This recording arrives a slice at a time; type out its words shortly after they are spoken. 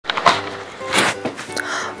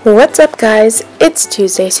What's up guys, it's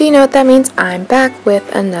Tuesday, so you know what that means. I'm back with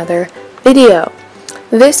another video.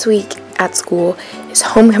 This week at school is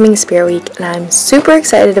Homecoming Spirit Week, and I'm super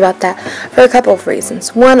excited about that for a couple of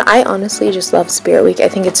reasons. One, I honestly just love Spirit Week. I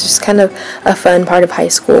think it's just kind of a fun part of high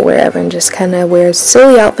school where everyone just kind of wears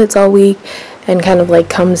silly outfits all week and kind of like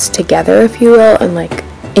comes together, if you will, and like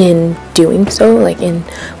in doing so, like in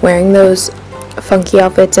wearing those funky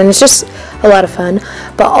outfits, and it's just a lot of fun.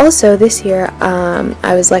 But also this year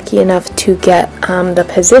I was lucky enough to get the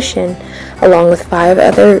position along with 5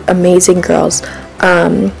 other amazing girls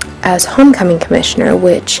as homecoming commissioner,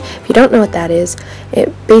 which, if you don't know what that is,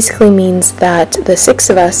 it basically means that the 6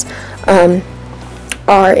 of us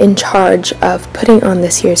are in charge of putting on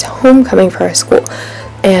this year's homecoming for our school.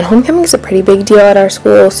 And homecoming is a pretty big deal at our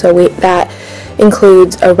school, so that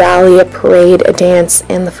includes a rally, a parade, a dance,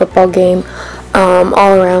 and the football game,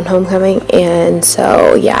 all around homecoming. And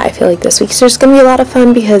so yeah, I feel like this week's just gonna be a lot of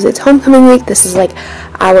fun because it's homecoming week. This is like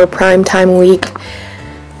our prime time week,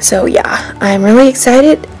 so yeah, I'm really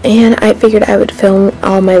excited, and I figured I would film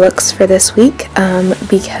all my looks for this week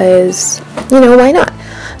because, you know, why not?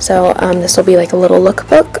 So this will be like a little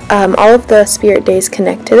lookbook. All of the spirit days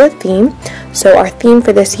connect to the theme, so our theme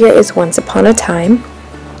for this year is Once Upon a Time.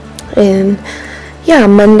 And yeah,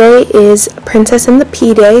 Monday is Princess and the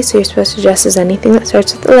P Day, so you're supposed to dress as anything that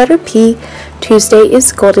starts with the letter P. Tuesday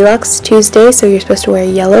is Goldilocks Tuesday, so you're supposed to wear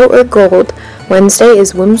yellow or gold. Wednesday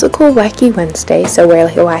is Whimsical Wacky Wednesday, so wear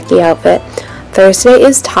like a wacky outfit. Thursday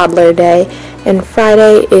is Toddler Day, and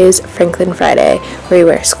Friday is Franklin Friday, where you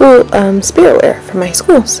wear school spirit wear for my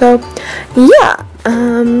school. So yeah,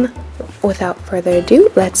 without further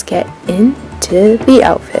ado, let's get into the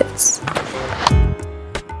outfits.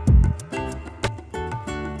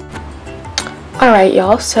 Alright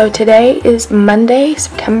y'all, so today is Monday,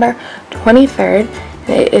 September 23rd, and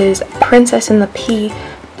it is Princess and the P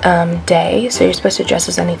day, so you're supposed to dress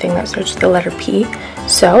as anything that starts with the letter P.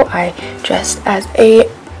 So I dressed as a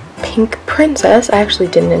pink princess. I actually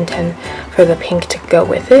didn't intend for the pink to go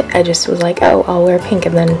with it. I just was like, oh, I'll wear pink,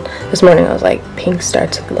 and then this morning I was like, pink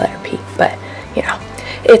starts with the letter P, but you know,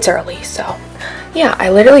 it's early, so yeah, I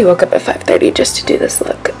literally woke up at 5:30 just to do this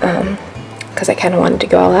look, because I kind of wanted to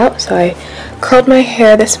go all out. So I curled my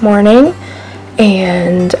hair this morning,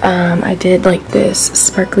 and I did like this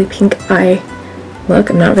sparkly pink eye look.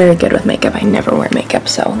 I'm not very good with makeup. I never wear makeup,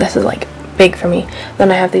 so this is like big for me.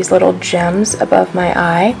 Then I have these little gems above my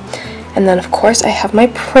eye, and then of course I have my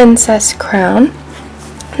princess crown.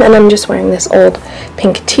 Then I'm just wearing this old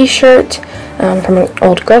pink t-shirt from an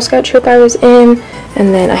old Girl Scout troop I was in,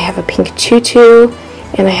 and then I have a pink tutu,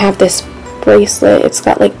 and I have this bracelet. It's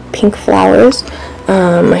got like pink flowers.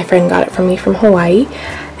 My friend got it for me from Hawaii.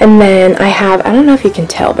 And then I have, I don't know if you can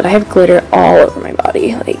tell, but I have glitter all over my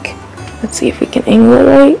body. Like, let's see if we can angle it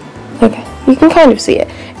right. Okay, you can kind of see it.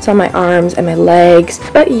 It's on my arms and my legs.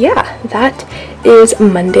 But yeah, that is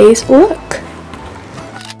Monday's look.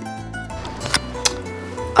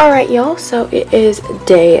 Alright y'all, so it is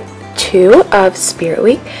day 2 of Spirit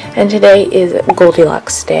Week, and today is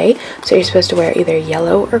Goldilocks Day, so you're supposed to wear either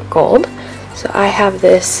yellow or gold. So I have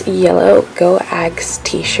this yellow Go Ags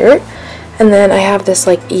t-shirt, and then I have this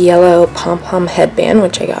like yellow pom-pom headband,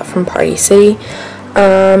 which I got from Party City.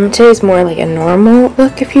 Today's more like a normal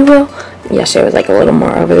look, if you will. Yesterday was like a little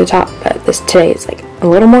more over the top, but today is like a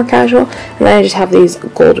little more casual. And then I just have these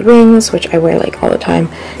gold rings, which I wear like all the time.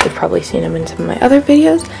 You've probably seen them in some of my other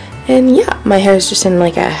videos. And yeah, my hair is just in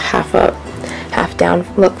like a half up, half down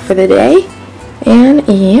look for the day. And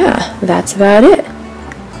yeah, that's about it.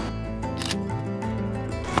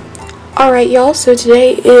 Alright y'all, so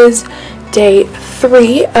today is day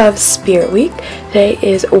 3 of Spirit Week. Today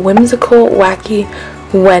is Whimsical Wacky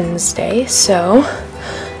Wednesday. So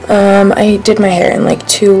I did my hair in like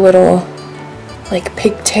 2 little like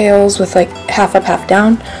pigtails with like half up, half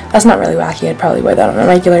down. That's not really wacky. I'd probably wear that on a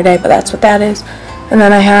regular day, but that's what that is. And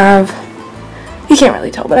then I have, you can't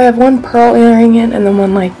really tell, but I have 1 pearl earring in and then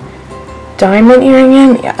 1 like diamond earring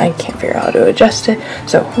in. Yeah, I can't figure out how to adjust it,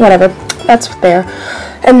 so whatever, that's there.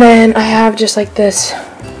 And then I have just like this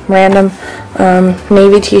random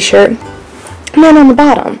navy t-shirt, and then on the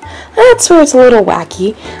bottom, that's where it's a little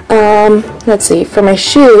wacky. Let's see, for my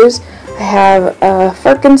shoes I have a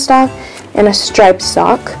Birkenstock and a striped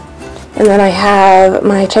sock, and then I have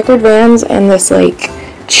my checkered Vans and this like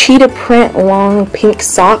cheetah print long pink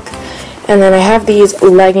sock. And then I have these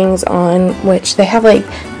leggings on, which they have like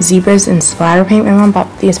zebras and splatter paint. My mom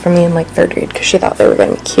bought these for me in like 3rd grade because she thought they were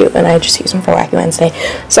going to be cute, and I just used them for Wacky Wednesday.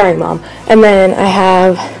 Sorry, Mom. And then I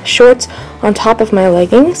have shorts on top of my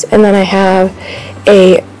leggings, and then I have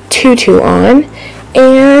a tutu on,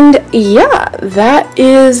 And yeah, that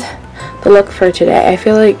is the look for today. I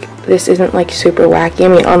feel like this isn't like super wacky. I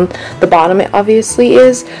mean, on the bottom it obviously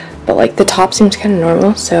is, but like the top seems kind of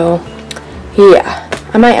normal. So yeah,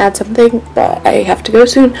 I might add something, but I have to go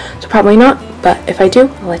soon, so probably not. But if I do,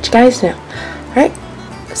 I'll let you guys know. Alright,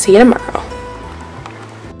 see you tomorrow.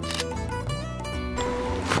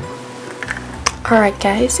 Alright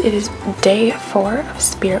guys, it is day 4 of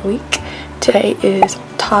Spirit Week. Today is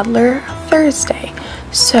Toddler Thursday.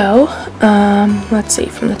 So, let's see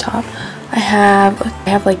from the top. I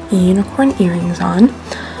have like unicorn earrings on.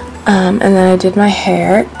 And then I did my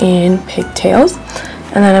hair in pigtails.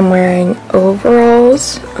 And then I'm wearing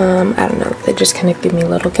overalls. I don't know, they just kind of give me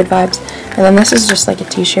little kid vibes. And then this is just like a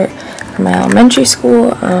t-shirt from my elementary school,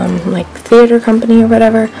 like theater company or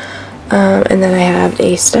whatever. And then I have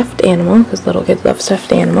a stuffed animal, because little kids love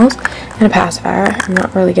stuffed animals, and a pacifier. I'm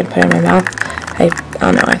not really going to put it in my mouth. I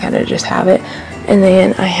don't know, I kind of just have it. And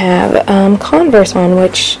then I have Converse on,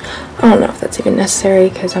 which I don't know if that's even necessary,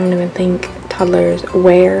 because I don't even think toddlers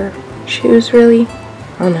wear shoes, really.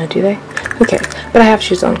 I don't know, do they? Who cares? But I have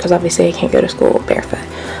shoes on, because obviously I can't go to school barefoot.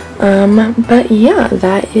 But yeah,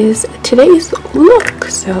 that is today's look.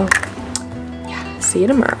 So, yeah, see you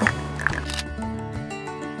tomorrow.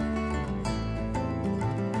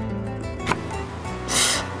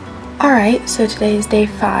 Alright, so today is day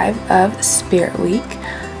 5 of Spirit Week.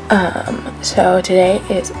 So today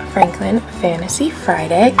is Franklin Fantasy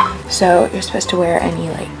Friday. So you're supposed to wear any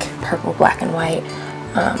like purple, black, and white,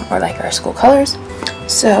 or like our school colors.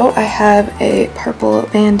 So I have a purple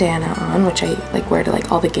bandana on, which I like wear to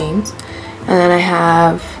like all the games. And then I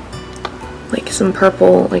have like some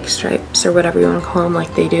purple like stripes or whatever you want to call them,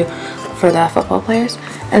 like they do for the football players.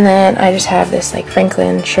 And then I just have this like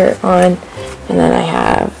Franklin shirt on. And then I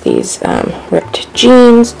have these ripped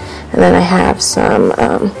jeans, and then I have some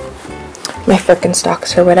my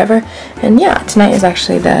Birkenstocks or whatever. And yeah, tonight is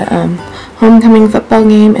actually the homecoming football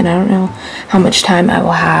game, and I don't know how much time I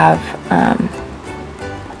will have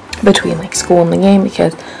between like school and the game,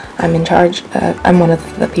 because I'm in charge. I'm one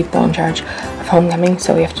of the people in charge of homecoming,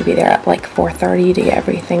 so we have to be there at like 4:30 to get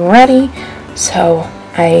everything ready. So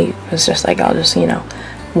I was just like, I'll just, you know,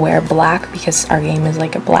 wear black, because our game is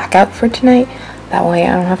like a blackout for tonight. That way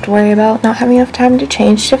I don't have to worry about not having enough time to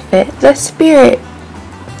change to fit the Spirit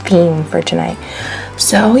theme for tonight.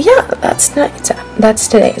 So yeah, that's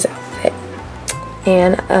today's outfit.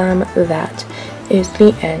 And that is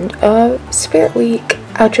the end of Spirit Week.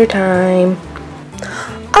 Outro time.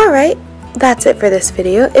 Alright, that's it for this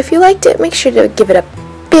video. If you liked it, make sure to give it a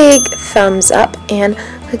big thumbs up and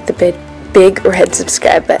click the big red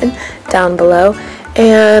subscribe button down below.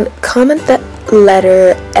 And comment the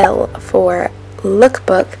letter L for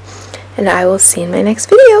lookbook, and I will see you in my next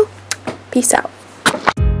video. Peace out.